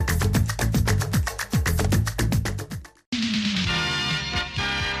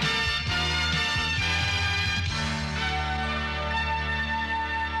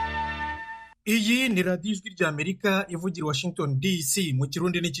Iyi ni radiyo ijwi ry'Amerika ivugira Washington DC mu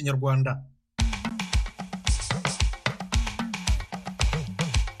Kirundi n'Ikinyarwanda.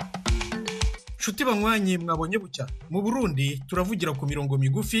 Nshuti banywanyi mwabonye bucya mu Burundi turavugira ku mirongo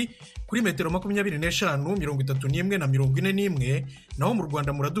migufi kuri metero 25, 31 na 41, naho mu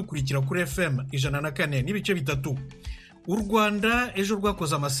Rwanda muradukurikira kuri FM 104 n'ibice bitatu. U Rwanda ejo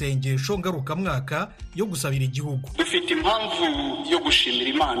rwakoze amasengesho ngarukamwaka yo gusabira igihugu. Dufite impamvu yo gushimira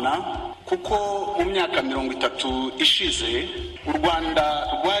Imana kuko mu myaka 30 ishize u Rwanda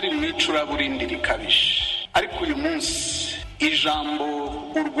rwari mu icuraburindi rikabije, ariko uyu munsi ijambo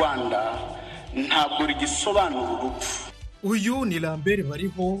u Rwanda ntabwo rigisobanura urupfu. Uyu ni Lambert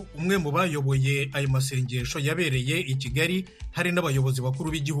Bariho, umwe mu bayoboye ayo masengesho yabereye i Kigali hari n'abayobozi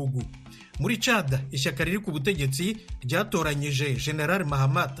bakuru b'igihugu. Muri Chad, ishyaka riri ku butegetsi ryatoranyije General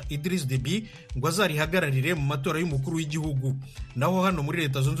Mahamat Idriss Deby ngo azarihagararire mu matora y'umukuru w'igihugu. Naho hano muri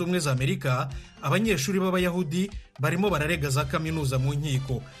Leta Zunze Ubumwe za Amerika, abanyeshuri b'Abayahudi barimo bararega za kaminuza mu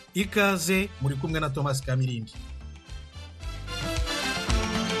nkiko. Ikaze, muri kumwe na Thomas Kamirindi.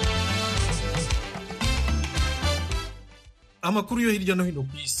 Amakuru yo hirya no hino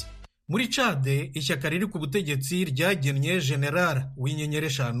ku isi. Muri Chad, ishyaka riri ku butegetsi ryagennye General w'inyenyeri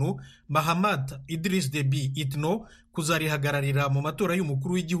 5 Mahamat Idriss Deby Itno kuzarihagararira mu matora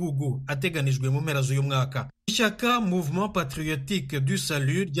y'umukuru w'igihugu ateganijwe mu mpera z'uyu mwaka. Ishyaka Mouvement Patriotique du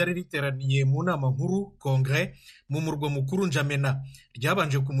Salut ryari riteraniye mu nama nkuru Congrès mu murwa mukuru N'Djamena,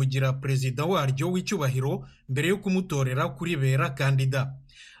 ryabanje kumugira perezida waryo w'icyubahiro mbere yo kumutorera kuribera kandida.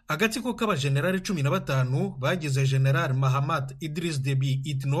 Agatsiko k'abajenerali 15 bagize General Mahamat Idriss Deby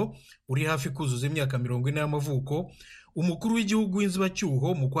Itno uri hafi kuzuza imyaka 40 y'amavuko, umukuru w'igihugu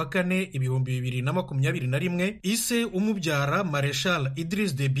w'inzibacyuho mu kwa kane 2021, ise umubyara Marshal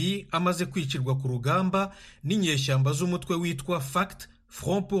Idriss Deby amaze kwicirwa ku rugamba n'inyeshyamba z'umutwe witwa FACT,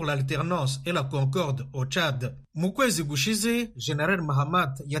 Front pour l'Alternance et la Concorde au Tchad. Mu kwezi gushize General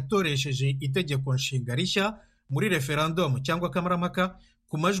Mahamat yatoresheje itegeko nshinga rishya muri referendum cyangwa kamarampaka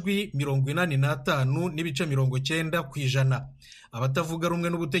ku majwi 85 n'ibice 90%. Abatavuga rumwe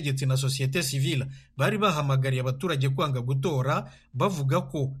n'ubutegetsi na societe civile bari bahamagariye abaturage kwanga gutora, bavuga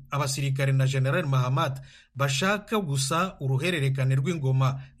ko abasirikare na General Mahamat bashaka gusa uruhererekane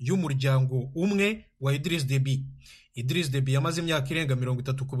rw'ingoma y'umuryango umwe wa Idriss Deby. Idriss Deby yamaze imyaka irenga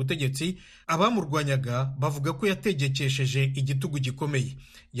 30 ku butegetsi. Abamurwanyaga bavuga ko yategekesheje igitugu gikomeye.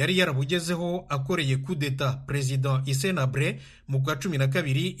 Yari yarabugezeho akoreye coup d'etat President Isenabre mu kwa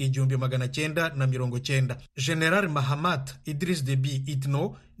 12 1990. General Mahamat Idriss Deby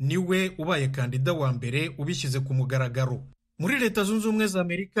Itno niwe ubaye kandida wa mbere ubishyize ku mugaragaro. Muri Leta Zunze Ubumwe za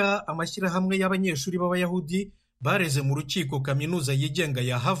Amerika, amashyirahamwe y'abanyeshuri b'Abayahudi bareze mu rukiko kaminuza yigenga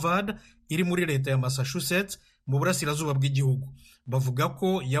ya Harvard iri muri leta ya Massachusetts mu burasirazuba bw'igihugu. Bavuga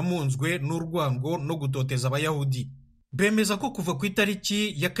ko yamunzwe n'urwango no gutoteza Abayahudi. Bemeza ko kuva ku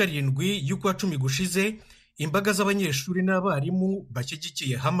itariki ya 7 y'ukwa 10 gushize, imbaga z'abanyeshuri n'abarimu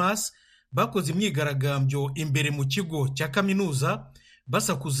bashyigikiye Hamas bakoze imyigaragambyo imbere mu kigo cya kaminuza,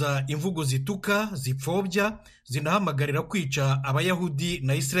 basakuza imvugo zituka, zipfobya, zinahamagarira kwica Abayahudi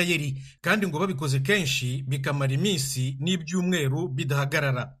na Isirayeli, kandi ngo babikoze kenshi bikamara iminsi n'ibyumweru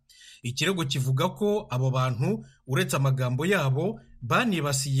bidahagarara. Ikirego kivuga ko abo bantu uretse amagambo yabo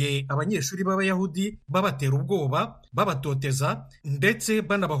banibasiye abanyeshuri b'Abayahudi, babatera ubwoba, babatoteza ndetse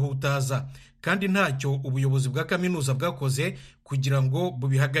banabahutaza, kandi ntacyo ubuyobozi bwa kaminuza bwakoze kugira ngo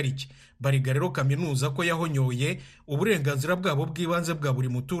bubihagarike. Bariga rero kaminuza ko yahonyoye uburenganzira bwabo bw'ibanze bwa buri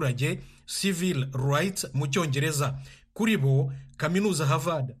muturage, civil rights mu Cyongereza. Kuri bo kaminuza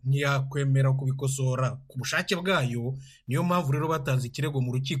Harvard ntiyakwemera kubikosora ku bushake bwayo, niyo mpamvu rero batanze ikirego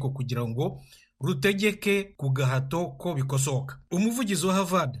mu rukiko kugira ngo rutegeke ku gahato ko bikosoka. Umuvugizi wa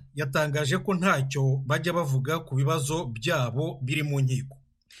Harvard yatangaje ko ntacyo bajya bavuga ku bibazo byabo biri mu nkiko.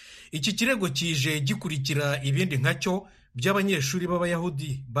 Iki kirego kije gikurikira ibindi nkacyo by'abanyeshuri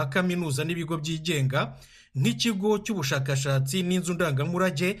b'Abayahudi ba kaminuza n'ibigo byigenga nk'ikigo cy'ubushakashatsi n'inzu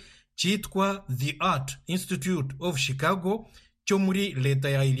ndangamurage cyitwa The Art Institute of Chicago cyo muri leta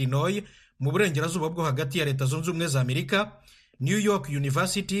ya Illinois mu burengerazuba bwo hagati ya Leta Zunze Ubumwe za Amerika, New York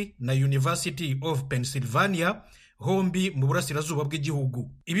University na University of Pennsylvania, hombi mu burasirazuba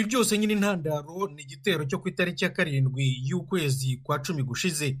bw'igihugu. Ibi byose nyine intandaro ni igitero cyo ku itariki ya 7 y'ukwezi kwa 10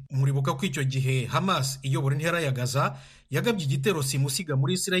 gushize. Muribuka ko icyo gihe Hamas iyobora intera ya Gaza yagabye igitero simusiga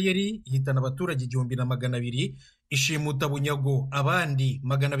muri Isirayeli, ihitana abaturage 1200, ishimuta bunyago abandi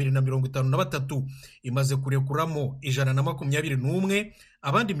 253, imaze kurekuramo 121,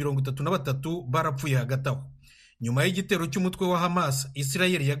 abandi 33 barapfuye hagati aho. nyuma y'igitero cy'umutwe wa Hamas.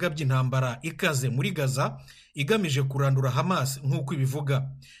 Israel yagabye intambara ikaze muri Gaza igamije kurandura Hamas nk'uko ibivuga.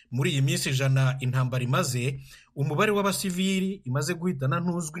 Muri iyi minsi 100 intambara imaze, umubare w'abasivili imaze guhitana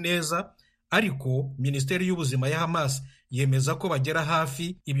ntuzwi neza, ariko Minisiteri y'Ubuzima ya Hamas yemeza ko bagera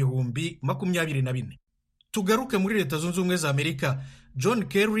hafi 24,000. Tugaruke muri Leta Zunze Ubumwe za Amerika. John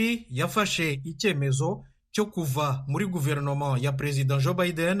Kerry yafashe icyemezo cyo kuva muri guverinoma ya Perezida Joe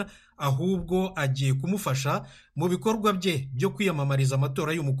Biden, ahubwo agiye kumufasha mu bikorwa bye byo kwiyamamariza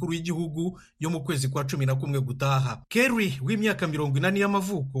amatora y'umukuru w'igihugu yo mu kwezi kwa 11 gutaha. Kerry w'imyaka 40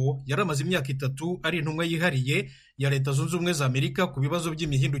 y'amavuko yaramaze imyaka 3 ari intumwa yihariye ya Leta Zunze Ubumwe za Amerika ku bibazo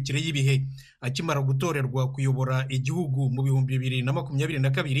by'imihindukire y'ibihe. Akimara gutorerwa kuyobora igihugu mu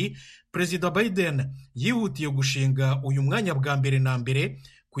 2022, Perezida Biden yihutiye gushinga uyu mwanya bwa mbere na mbere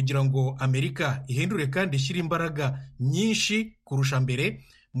kugira ngo Amerika ihindure kandi ishyire imbaraga nyinshi kurusha mbere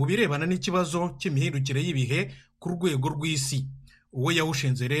mu birebana n'ikibazo cy'imihindukire y'ibihe ku rwego rw'isi. Uwo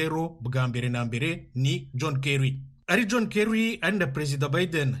yawushinze rero bwa mbere na mbere ni John Kerry. Ari John Kerry ari na Perezida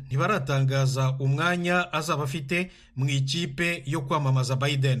Biden ntibaratangaza umwanya azaba afite mu ikipe yo kwamamaza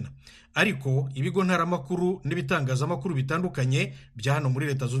Biden, ariko ibigo ntaramakuru n'ibitangazamakuru bitandukanye bya hano muri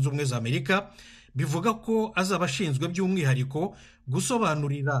Leta Zunze Ubumwe za Amerika bivuga ko azaba ashinzwe by'umwihariko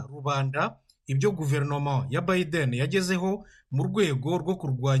gusobanurira rubanda ibyo guverinoma ya Biden yagezeho mu rwego rwo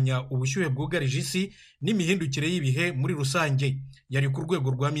kurwanya ubushyuhe bwugarije isi n'imihindukire y'ibihe muri rusange. Yari ku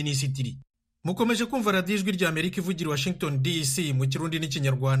rwego rwa minisitiri. Mukomeje kumva radiyo Ijwi ry'Amerika ivugira i Washington DC mu Kirundi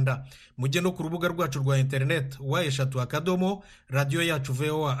n'Ikinyarwanda. Mujye no ku rubuga rwacu rwa internet wa3 radio yacu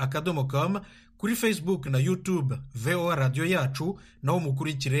voa.com, kuri Facebook na YouTube VOA radio yacu, naho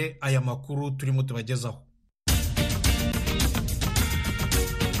mukurikire aya makuru turimo tubagezaho.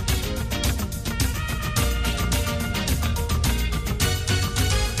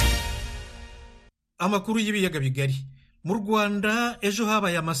 Amakuru y'ibiyaga bigari. Mu Rwanda ejo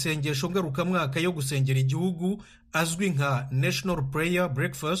habaye amasengesho ngarukamwaka yo gusengera igihugu azwi nka National Prayer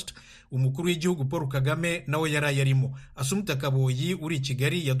Breakfast. Umukuru w'igihugu Paul Kagame nawe yaraye arimo. Asumta Kaboyi uri i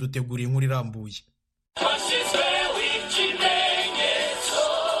Kigali yaduteguriye inkuru irambuye.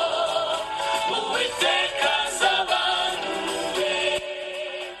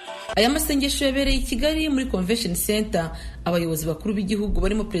 Aya masengesho yabereye i Kigali muri Convention Center. Abayobozi bakuru b'igihugu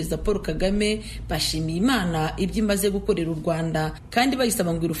barimo Perezida Paul Kagame bashimiye Imana ibyo imaze gukorera u Rwanda, kandi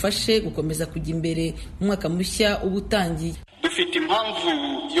bayisaba ngo irufashe gukomeza kujya imbere mu mwaka mushya ubutangiye. Dufite impamvu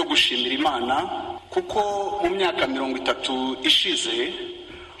yo gushimira Imana kuko mu myaka 30 ishize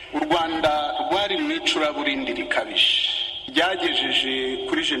u Rwanda rwari mu icuraburindi rikabije ryagejeje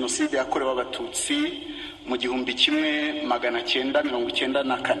kuri jenoside yakorewe Abatutsi mu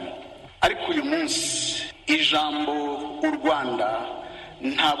 1994. Ariko uyu munsi ijambo u Rwanda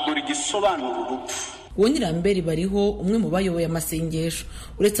ntabwo rigisobanura urupfu. Wonyirambere bariho umwe mu bayoboye amasengesho.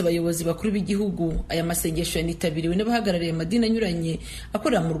 Uretse abayobozi bakuru b'igihugu, aya masengesho yanitabiriwe n'abahagarariye amadini anyuranye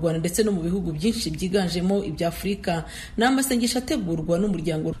akorera mu Rwanda ndetse no mu bihugu byinshi byiganjemo ibya Afurika. Ni amasengesho ategurwa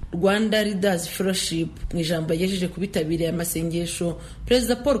n'umuryango Rwanda Leaders Fellowship. Mu ijambo yagejeje ku bitabiriye aya masengesho,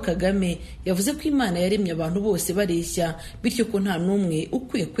 Perezida Paul Kagame yavuze ko Imana yaremye abantu bose bareshya, bityo ko nta n'umwe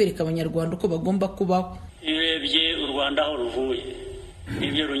ukwiye kwereka abanyarwanda uko bagomba kubaho. Irebye u Rwanda aho ruvuye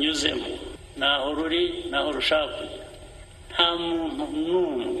n'ibyo runyuzemo, naho ruri naho rushaka kujya, nta muntu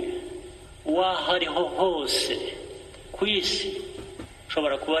n'umwe wahariho hose ku isi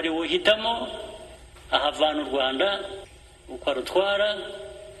ushobora kuba ari uhitamo ahavana u Rwanda uko arutwara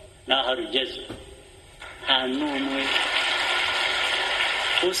n'aho arugeze. Nta n'umwe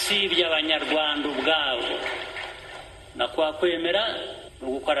usibye abanyarwanda ubwabo na kwakwemera no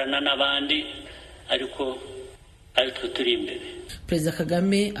gukorana n'abandi, ariko aritwe turi imbere. Perezida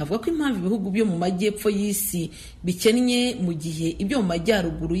Kagame avuga ko impamvu ibihugu byo mu majyepfo y'isi bikennye mu gihe ibyo mu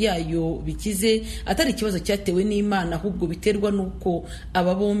majyaruguru yayo bikize atari ikibazo cyatewe n'Imana, ahubwo biterwa n'uko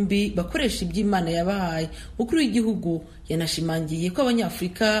aba bombi bakoresha iby'Imana yabahaye. Umukuru w'igihugu yanashimangiye ko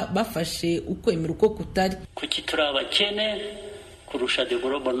Abanyafurika bafashe ukwemera uko kutari. Kuki turi abakene kurusha the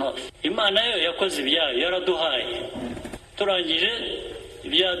global north? Imana yo yakoze ibyayo, yaraduhaye, turangije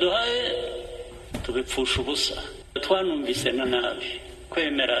ibyaduhaye tubipfusha ubusa. Twanumvise na nabi,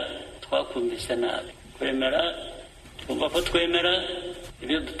 kwemera twakumvise nabi, kwemera twumva ko twemera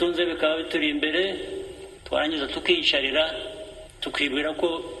ibyo dutunze bikaba bituri imbere, twarangiza tukiyicarira tukibwira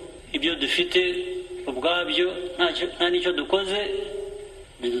ko ibyo dufite ubwabyo nta n'icyo dukoze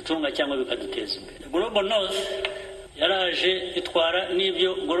bidutunga cyangwa bikaduteza imbere. Global North yaraje itwara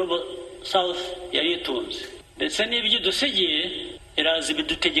n'ibyo Global South yari itunze, ndetse n'ibyo dusigiye iraza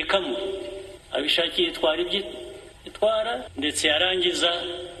ibidutegekamo, abishakiye itwara ndetse yarangiza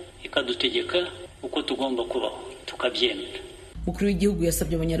ikadutegeka uko tugomba kubaho tukabyemera. Umukuru w'igihugu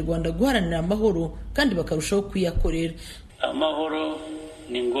yasabye abanyarwanda guharanira amahoro kandi bakarushaho kuyakorera. Amahoro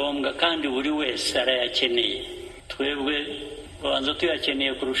ni ngombwa kandi buri wese arayakeneye. Twebwe babanza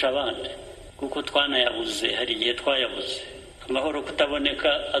tuyakeneye kurusha abandi kuko twanayabuze, hari igihe twayabuze. Amahoro kutaboneka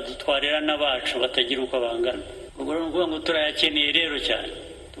adutwarira n'abacu batagira uko bangana. Ubwo ni ukuvuga ngo turayakeneye rero cyane,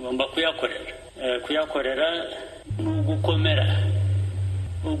 tugomba kuyakorera. Kuyakorera ni ugukomera,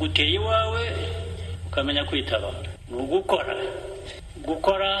 uguteye iwawe ukamenya kwitabara, ni ugukora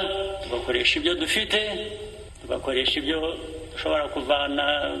tugakoresha ibyo dufite, tugakoresha ibyo dushobora kuvana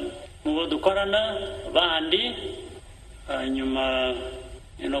mu bo dukorana bandi, hanyuma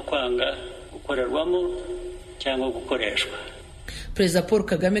no kwanga gukorerwamo cyangwa gukoreshwa. Perezida Paul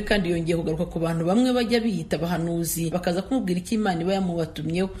Kagame kandi yongeye kugaruka ku bantu bamwe bajya biyita abahanuzi bakaza kumubwira icyo Imana iba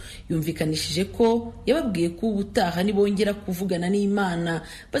yamubatumyeho. Yumvikanishije ko yababwiye ko ubutaha nibongera kuvugana n'Imana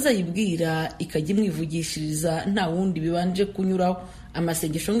bazayibwira ikajya imwivugishiriza nta wundi bibanje kunyuraho.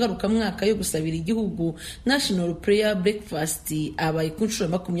 Amasengesho ngarukamwaka yo gusabira igihugu National Prayer Breakfast abaye ku nshuro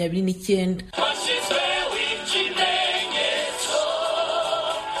 29.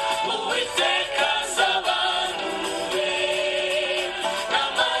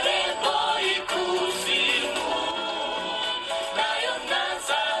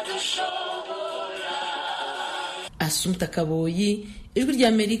 Asumta Kaboyi, Ijwi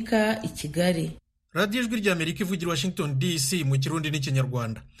ry'Amerika, i Kigali. Radio Ijwi ry'Amerika ivugira Washington DC mu Kirundi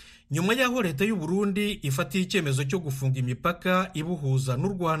n'Ikinyarwanda. Nyuma y'aho leta y'u Burundi ifatiye icyemezo cyo gufunga imipaka ibuhuza n'u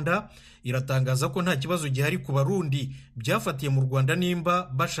Rwanda, iratangaza ko nta kibazo gihari ku Barundi byafatiye mu Rwanda nimba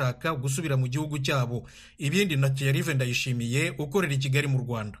bashaka gusubira mu gihugu cyabo. Ibindi na Thierry Ndayishimiye ukorera i Kigali mu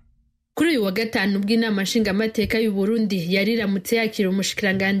Rwanda. Kuri uyu wa gatanu bw'inama nshingamateka y'u Burundi yariramutse yakira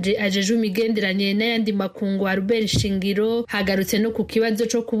umushikiranganje ajejwe imigenderanire n'ayandi makungu Albert Shingiro, hagarutse no ku kibazo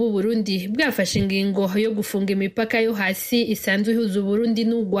cyo kuba Burundi bwafashe ingingo yo gufunga imipaka yo hasi isanzwe ihuza Burundi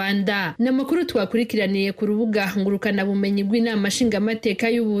n'u Rwanda. N'amakuru twakurikiraniye ku rubuga ngurukana bumenyi bw'inama nshingamateka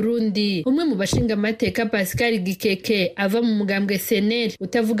y'u Burundi. Umwe mu bashingamateka Pascal Gikeke ava mu mugambwe CNL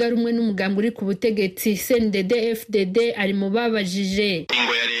utavuga rumwe n'umugambwe uri ku butegetsi CNDD FDD ari mu babajije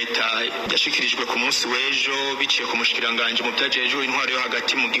ingo ya leta yashikirijwe ku munsi w'ejo biciye ku mushikiranganje mu byajejwe intwaro yo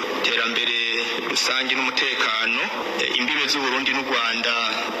hagati mu iterambere rusange n'umutekano. Imbibe z'u Burundi n'u Rwanda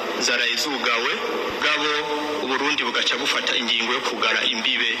zaraye zugawe gabo Burundi bugaca bufata ingingo yo kugara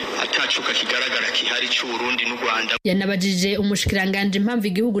imbibe atacuka kigaragara kihari cy'u Burundi n'u Rwanda. Yanabajije umushikiranganje impamvu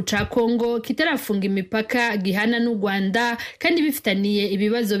igihugu ca Kongo kitarafunga imipaka gihana n'u Rwanda kandi bifitaniye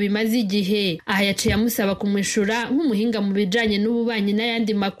ibibazo bimaze igihe. Aha yaciye amusaba kumwishura nk'umuhinga mu bijanye n'ububanyi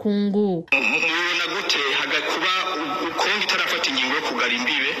n'ayandi makungu. Mubona gute hagakuba Kongo itarafata ingingo yo kugara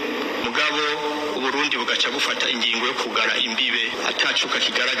imbibe mugabo Burundi bugaca bufata ingingo yo kugara imbibe atacuka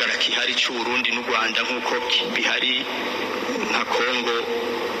kigaragara kihari cy'u Burundi n'u Rwanda nk'uko bihari nka Kongo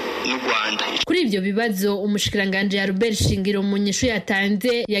n'u Rwanda. Kuri ibyo bibazo umushikiranganje Albert Shingiro mu nyishu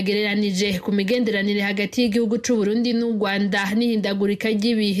yatanze yagereranije ku migenderanire hagati y'igihugu cy'u Burundi n'u Rwanda n'ihindagurika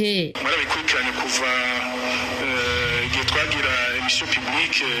ry'ibihe. Marabikurikiranye kuva igihe twagira emission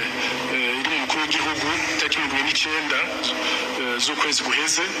publique iri mu mukuru w'igihugu tariki 19 z'ukwezi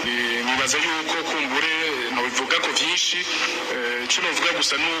guheze. Nibaza yuko kumbure ntibivuga ko byinshi, icyo navuga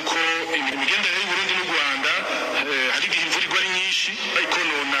gusa nuko imigenderanire y'u Burundi n'u Rwanda hari igihe imvura igwa ari nyinshi ariko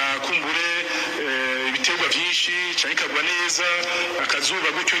nona kumbure ibiterwa byinshi cyane ikagwa neza akazuba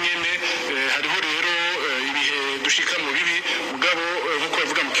gutyo nyene. Hariho rero ibihe dushika mu bibi mugabo nkuko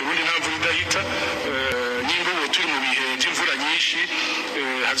bavuga mu Kirundi nta mvura idahita. Nimba turi mu bihe by'imvura nyinshi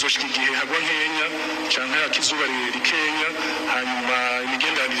hazoshika igihe hagwa nkenya cyangwa akizuba rikenya hanyuma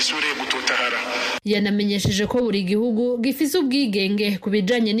imigenderanire isubire gutotahara. Yanamenyesheje ko buri gihugu gifise ubwigenge ku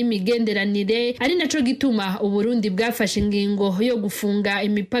bijanye n'imigenderanire ari naco gituma u Burundi bwafashe ingingo yo gufunga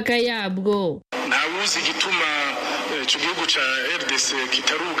imipaka yabwo. Nta wuzi gituma ico gihugu ca RDC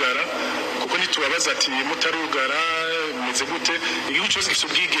kitarugara kuko nitubabaza ati mutarugara meze gute. Igihugu cyose gifise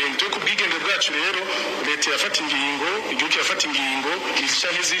ubwigenge, twe ku bwigenge bwacu rero leta yafata ingingo, igihugu yafata ingingo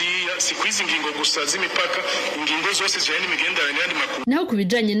canke ziriya si kwiza ingingo gusa z'imipaka, ingingo zose zijanye n'imigenderanire n'andi makuru. Naho ku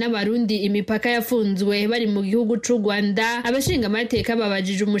bijanye n'Abarundi imipaka yafunzwe bari mu gihugu cy'u Rwanda, abashinga amateka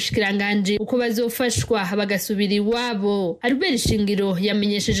babajije umushikiranganje uko bazofashwa bagasubira iwabo. Albert Shingiro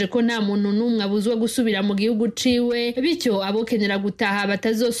yamenyesheje ko nta muntu n'umwe abuzwa gusubira mu gihugu ciwe, bityo abokenera gutaha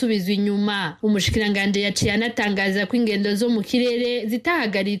batazosubizwa inyuma. Umushikiranganje yaciye anatangaza ko ingendo zo mu kirere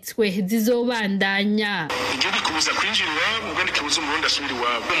zitahagaritswe zizobandanya. Igihugu kubuza kwinjira iwabo ubwo ntikibuza umurundi asubira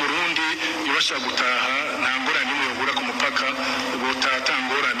iwabo. Umurundi yabasha gutaha nta ngorane n'umuyobora ku mupaka, botata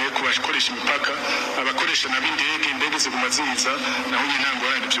ngorane ku bakoresha imipaka, abakoresha n'abindege indege ziguma ziza naho nyine nta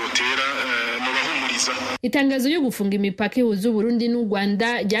ngorane byotera. kubahiriza. Itangazo yo gufunga imipaka ihuza Burundi n'u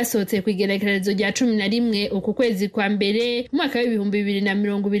Rwanda ryasohotse ku igerekerezo rya 11 uku kwezi kwa mbere umwaka wa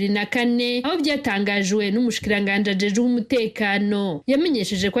 2024 aho byatangajwe n'umushikiranganje ajejwe umutekano.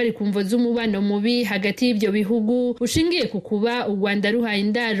 Yamenyesheje ko ari kumvo z'umubano mubi hagati y'ibyo bihugu ushingiye ku kuba u Rwanda ruhaye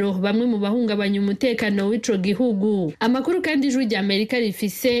indaro bamwe mu bahungabanya umutekano w'ico gihugu. Amakuru kandi Ijwi ry'Amerika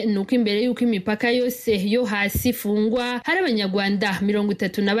rifise nuko imbere y'uko imipaka yose yo hasi ifungwa hari abanyarwanda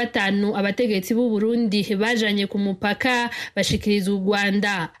 35 abategetsi b'u Burundi bajanye ku mupaka bashikiriza u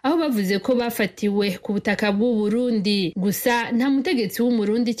Rwanda aho bavuze ko bafatiwe ku butaka bw'u Burundi. Gusa nta mutegetsi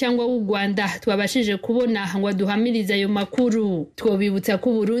w'umurundi cyangwa w'u Rwanda twabashije kubona ngo aduhamirize ayo makuru. Twobibutsa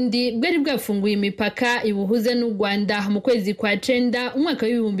ko Burundi bwari bwafunguye imipaka ibuhuze n'u Rwanda mu kwezi kwa 9 umwaka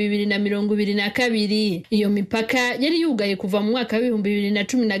wa 2022. Iyo mipaka yari yugaye kuva mu mwaka wa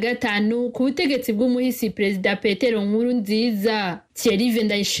 2015 ku butegetsi bw'umuhisi Perezida Petero Nkurunziza. Thierry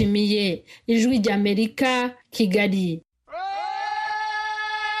Ndayishimiye, Ijwi ry'Amerika, Kigali.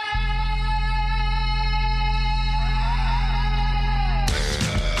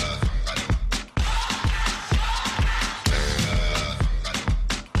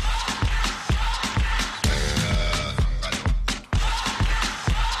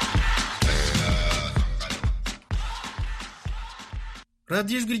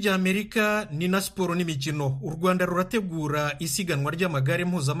 radiyo Ijwi ry'Amerika ni na siporo n'imikino. U Rwanda rurategura isiganwa ry'amagare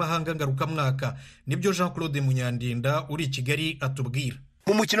mpuzamahanga ngarukamwaka. Nibyo Jean Claude Munyandinda uri i Kigali atubwira.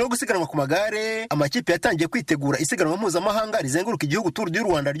 Mu mukino wo gusiganwa ku magare amakipe yatangiye kwitegura isiganwa mpuzamahanga rizenguruka igihugu Tour du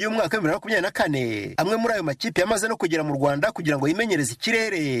Rwanda ry'umwaka wa 2024. Amwe muri ayo makipe yamaze no kugera mu Rwanda kugira ngo yimenyereze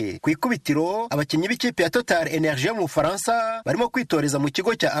ikirere. Ku ikubitiro abakinnyi b'ikipe ya Total Energie mu Faransa barimo kwitoreza mu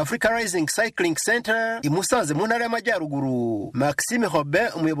kigo cya Africa Rising Cycling Center i Musanze mu ntara y'Amajyaruguru. Maxime Robin,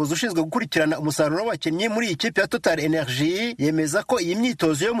 umuyobozi ushinzwe gukurikirana umusaruro w'abakinnyi muri iyi kipe ya Total Energie, yemeza ko iyi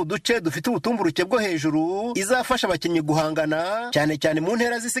myitozo yo mu duce dufite ubutumburuke bwo hejuru izafasha abakinnyi guhangana cyane cyane mu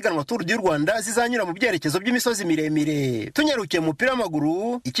ntera zisiganwa Tour du Rwanda zizanyura mu byerekezo by'imisozi miremire. Tunyarukiye mu mupira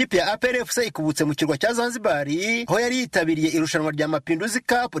w'amaguru, ikipe ya APR FC ikubutse mu kirwa cya Zanzibar aho yari yitabiriye irushanwa rya Mapinduzi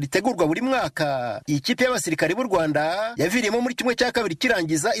Cup ritegurwa buri mwaka. Iyi kipe y'abasirikari b'u Rwanda yaviriyemo muri kimwe cya kabiri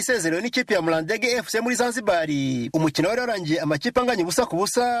kirangiza isezerewe n'ikipe ya Mlandege FC muri Zanzibar. Umukino wari warangiye amakipe anganya ubusa ku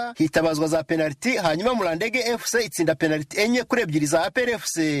busa, hitabazwa za penalty, hanyuma Mlandege FC itsinda penalty 4 kuri 2 za APR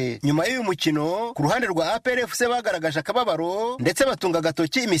FC. Nyuma y'uyu mukino ku ruhande rwa APR FC bagaragaje akababaro ndetse batunga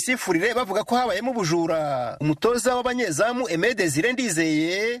gatoki imisifurire bavuga ko habayemo ubujura. Umutoza w'abanyezamu Aimé Désiré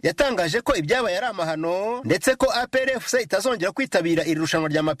Ndizeye yatangaje ko ibyabaye ari amahano ndetse ko APR FC itazongera kwitabira iri rushanwa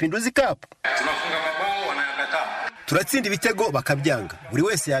rya Mapinduzi Cup. Tunafunga mabao wanayakataa. Turatsinda ibitego bakabyanga, buri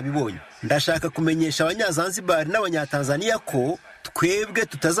wese yabibonye. Ndashaka kumenyesha abanyazanzibar n'abanyatanzania ko twebwe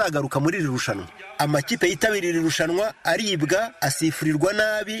tutazagaruka muri iri rushanwa. Amakipe yitabira iri rushanwa aribwa, asifurirwa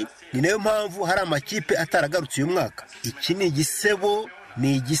nabi, ni nayo mpamvu hari amakipe ataragarutse uyu mwaka. Iki ni igisebo,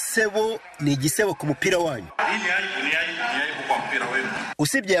 ni igisebo ku mupira wanyu.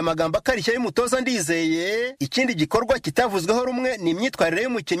 Usibye amagambo akarishya y'umutoza Ndizeye, ikindi gikorwa kitavuzweho rumwe ni imyitwarire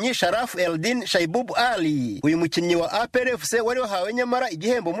y'umukinnyi Sharaf Eldin Shaibub Ali. Uyu mukinnyi wa APR FC wari wahawe nyamara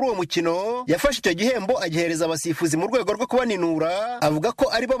igihembo muri uwo mukino, yafashe icyo gihembo agihereza abasifuzi mu rwego rwo kubaninura, avuga ko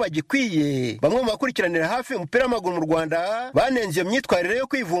ari bo bagikwiye. Bamwe mu bakurikiranira hafi umupira w'amaguru mu Rwanda banenze iyo myitwarire yo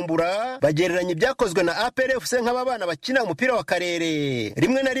kwivumbura, bagereranya ibyakozwe na APR FC nk'ababana bakina umupira wa karere.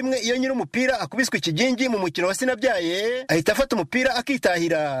 Rimwe na rimwe iyo nyiri umupira akubiswe ikigingi mu mukino wa sinabyaye, ahita afata umupira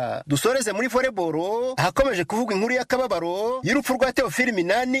akitahira. Dusoreze muri volleyball, ahakomeje kuvugwa inkuru y'akababaro y'urupfu rwa Theophile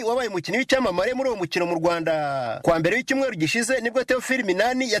Minani wabaye umukinnyi w'icyamamare muri uwo mukino mu Rwanda. Kwa mbere w'icyumweru gishize nibwo Theophile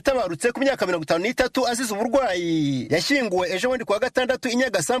Minani yatabarutse ku myaka 53 azize uburwayi. Yashyinguwe ejo bundi kuwa gatandatu i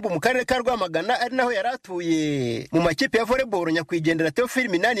Nyagasambu mu karere ka Rwamagana, ari naho yaratuye. Mu makipe ya volleyball nyakwigendera Theophile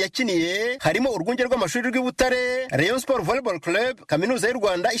Minani yakiniye harimo urwunge rw'amashuri rw'Ibutare, Rayon Sport Volleyball Club, Kaminuza y'u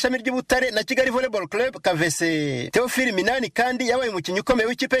Rwanda ishami ry'Ibutare na Kigali Volleyball Club Kavese. Theophile Minani kandi yabaye umukinnyi ukomeye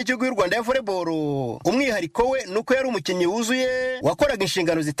w'ikipe y'igihugu y'u Rwanda ya volleyball. Umwihariko we nuko yari umukinnyi wuzuye, wakoraga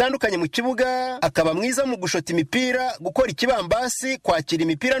inshingano zitandukanye mu kibuga, akaba mwiza mu gushota imipira, gukora ikibambasi, kwakira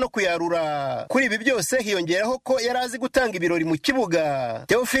imipira no kuyarura. Kuri ibi byose hiyongeraho ko yari azi gutanga ibirori mu kibuga.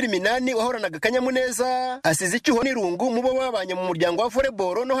 Theophile Minani wahoranaga akanyamuneza, asize icyuho n'irungu mu bo babanye mu muryango wa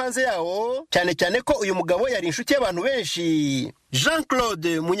volleyball no hanze yawo, cyane cyane ko uyu mugabo yari inshuti y'abantu benshi. Jean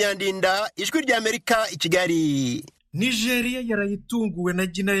Claude Munyandinda, Ijwi ry'Amerika i Kigali. Nigeria yarayitunguwe na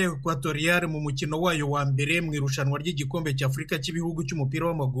Guinea Equatoriale mu mukino wayo wa mbere mu irushanwa ry'igikombe cy'Afurika cy'ibihugu cy'umupira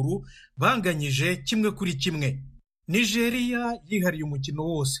w'amaguru, banganyije 1-1. Nigeria yihariye umukino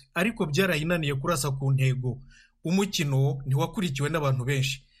wose, ariko byarayinaniye kurasa ku ntego. Umukino ntiwakurikiwe n'abantu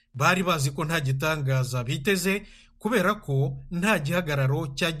benshi, bari bazi ko nta gitangaza biteze kubera ko nta gihagararo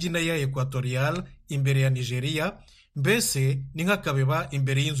cya Guinea Equatoriale imbere ya Nigeria, mbese ni nk'akabeba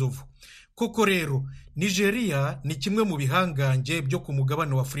imbere y'inzovu. Koko rero Nigeria ni kimwe mu bihangange byo ku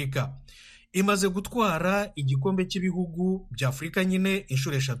mugabane wa Afurika. Imaze gutwara igikombe cy'ibihugu bya Afurika nyine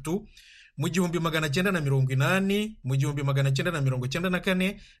inshuro 3 mu 1980, mu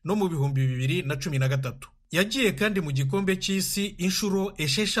 1994 no mu 2013. Yagiye kandi mu gikombe cy'isi inshuro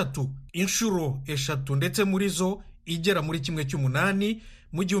 6 ndetse muri zo igera muri 1/8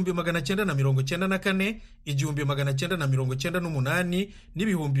 mu 1994, 1998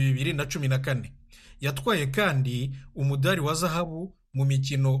 n'2014. Yatwaye kandi umudari wa zahabu mu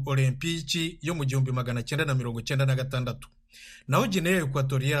mikino Olimpiki yo mu 1996. Naho Guinea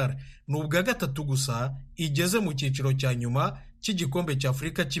Equatorial ni ubwa gatatu gusa igeze mu cyiciro cya nyuma cy'igikombe cya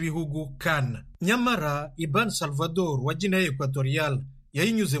Afurika cy'ibihugu CAN. Nyamara Iban Salvador wa Guinea Equatorial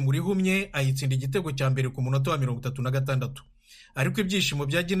yayinyuze muri humye ayitsinda igitego cya mbere ku munota wa 36. Ariko ibyishimo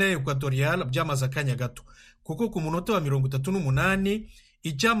bya Guinea Equatorial byamaze akanya gato, kuko ku munota wa 38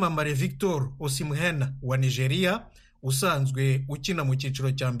 icyamamare Victor Osimhen wa Nigeria usanzwe ukina mu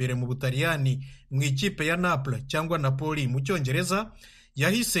cyiciro cya mbere mu Butaliyani mu ikipe ya Naples cyangwa Napoli mu Cyongereza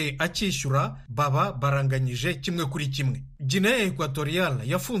yahise akishyura baba baranganyije 1-1. Guinea Equatorial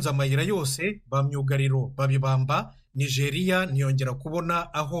yafunze amayira yose ba myugariro babibamba, Nigeria ntiyongera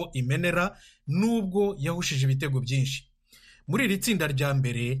kubona aho imenera nubwo yahushije ibitego byinshi. Muri iri tsinda rya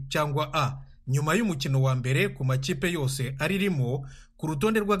mbere cyangwa A, nyuma y'umukino wa mbere ku makipe yose aririmo ku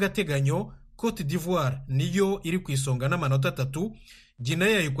rutonde rw'agateganyo, Cote d'Ivoire niyo iri ku isonga n'amanota 3,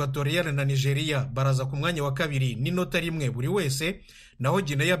 Guinea Equatorial na Nigeria baraza ku mwanya wa kabiri n'inota 1 buri wese, naho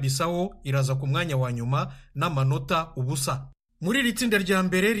Guinea Bissau iraza ku mwanya wa nyuma n'amanota 0. Muri iri tsinda rya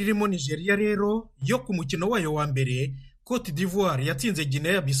mbere ririmo Nigeria rero, yo ku mukino wayo wa mbere Cote d'Ivoire yatsinze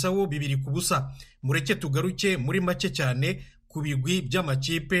Guinea Bissau 2-0. Mureke tugaruke muri make cyane ku bigwi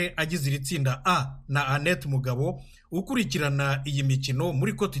by'amakipe agize iri tsinda A na Annette Mugabo ukurikirana iyi mikino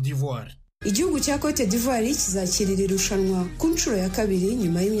muri Cote d'Ivoire. Igihugu cya Cote d'Ivoire kizakirira irushanwa ku nshuro ya kabiri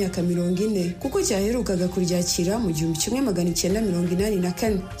nyuma y'imyaka 40 kuko cyaherukaga kuryakira mu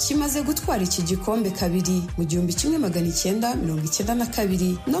 1984. Kimaze gutwara iki gikombe kabiri mu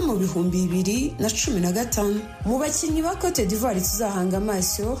 1992 no mu 2015. Mu bakinnyi ba Cote d'Ivoire tuzahanga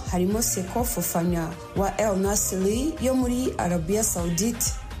amaso harimo Seko Fofana wa El Nassr yo muri Arabia Saudite,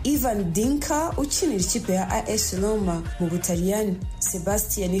 Ivan Dinka ukinira ikipe ya AS Roma mu Butaliyani,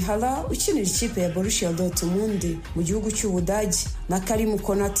 Sebastian Hala ukinira ikipe ya Borussia Dortmund mu gihugu cy'Ubudage, na Karim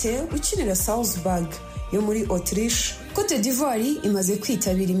Konate ukinira Salzburg yo muri Autriche. Cote d'Ivoire imaze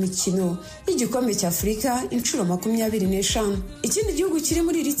kwitabira imikino y'igikombe cya Afurika inshuro 25. Ikindi gihugu kiri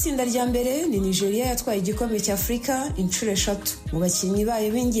muri iri tsinda rya mbere ni Nigeria yatwaye igikombe cya Afurika inshuro 3. Mu bakinnyi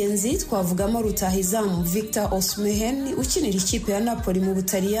bayo b'ingenzi twavugamo rutahizamu Victor Osimhen ukinira ikipe ya Napoli mu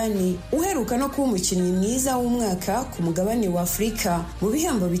Butaliyani, uheruka no kuba umukinnyi mwiza w'umwaka ku mugabane wa Afurika mu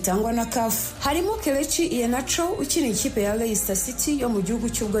bihembo bitangwa na CAF. Harimo Kelechi Iheanacho ukinira ikipe ya Leicester City yo mu gihugu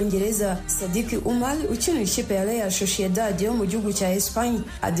cy'Ubwongereza, Sadiq Umar ukinira ikipe ya Real Sociedad yo mu gihugu cya Espagne,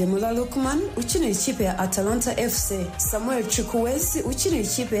 Ademola Lookman ukinira ikipe ya Atalanta FC, Samuel Chukwueze ukinira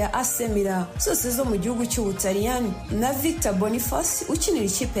ikipe ya AC Milan zose zo mu gihugu cy'Ubutaliyani, na Victor Boniface ukinira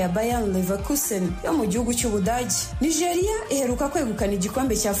ikipe ya Bayern Leverkusen yo mu gihugu cy'Ubudage. Nigeria iheruka kwegukana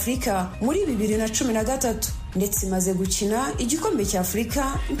igikombe cya Afurika muri 2013 ndetse imaze gukina igikombe cya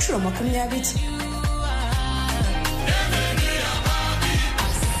Afurika inshuro 20.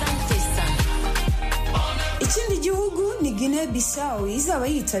 Ikindi gihugu ni Guinea Bissau izaba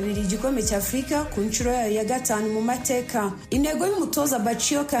yitabiriye igikombe cya Afurika ku nshuro yayo ya 5 mu mateka. Intego y'umutoza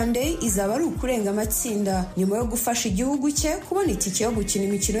Bachio Kande izaba ari ukurenga amatsinda nyuma yo gufasha igihugu cye kubona itike yo gukina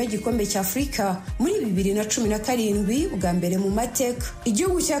imikino y'igikombe cya Afurika muri 2017 bwa mbere mu mateka.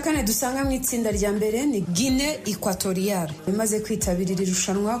 Igihugu cya kane dusanga mu itsinda rya mbere ni Guinea Equatorial imaze kwitabirira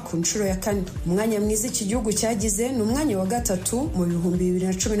irushanwa ku nshuro ya 4. Umwanya mwiza iki gihugu cyagize ni umwanya wa 3 mu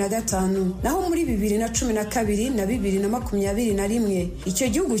 2015, naho muri 2012 na 2021 icyo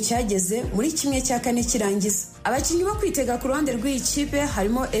gihugu cyageze muri 1/4 kirangiza. Abakinnyi bo kwitega ku ruhande rw'ikipe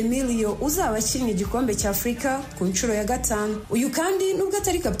harimo Emilio uzaba akinnye igikombe cya Afurika ku nshuro ya 5. Uyu kandi nubwo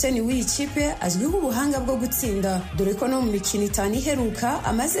atari kapiteni w'iyi kipe azwiho ubuhanga bwo gutsinda, dore ko no mu mikino 5 iheruka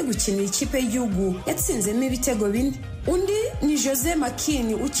amaze gukinira ikipe y'igihugu yatsinzemo ibitego 4. Undi ni Jose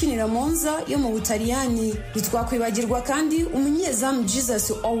Makini ukinira Monza yo mu Butaliyani. Ntitwakwibagirwa kandi umunyezamu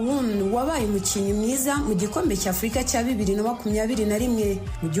Jesus Owun wabaye umukinnyi mwiza mu gikombe cya Afurika cya 2021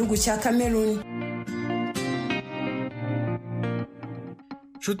 mu gihugu cya Cameroon.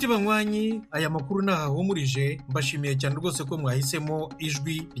 nshuti banywanyi, aya makuru nahahumurije, mbashimiye cyane rwose ko mwahisemo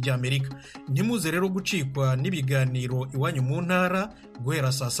Ijwi ry'Amerika. Ntimuze rero gucikwa n'ibiganiro iwanyu mu ntara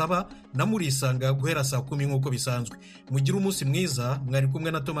guhera saa 7 na murisanga guhera saa 10 nk'uko bisanzwe. Mugire umunsi mwiza, mwari kumwe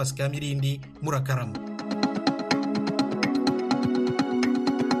na Thomas Kamirindi, murakarama.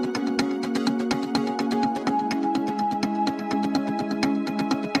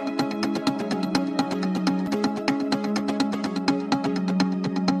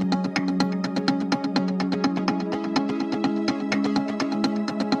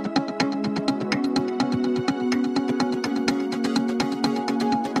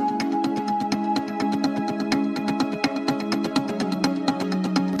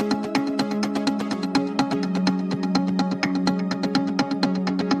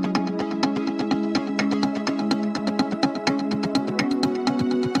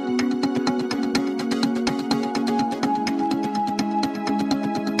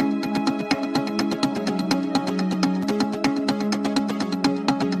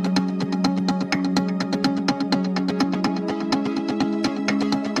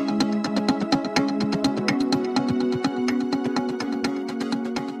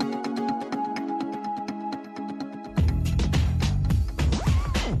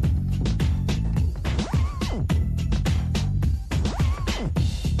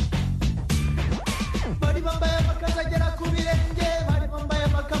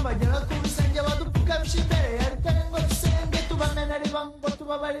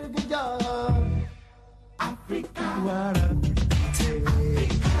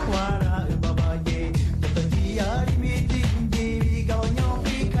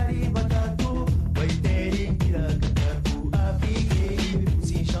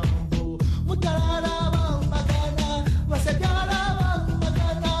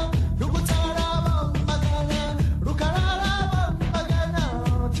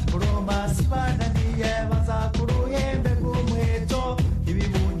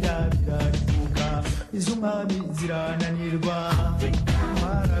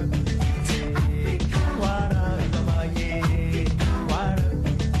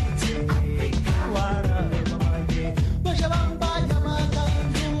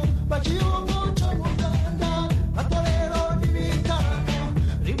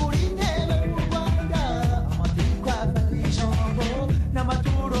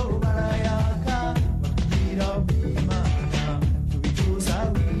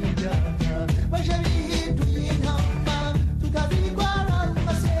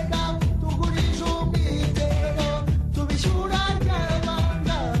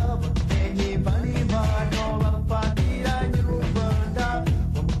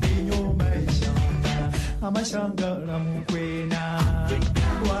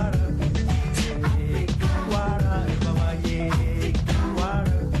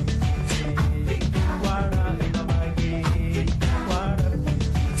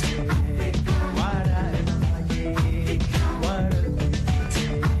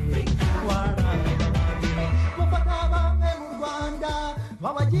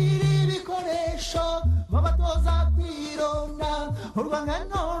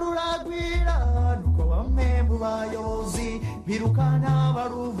 birukana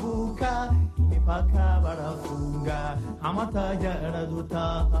baruvuka imipaka barafunga amataja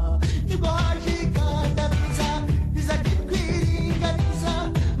aradutaha nibwo hashikandamiza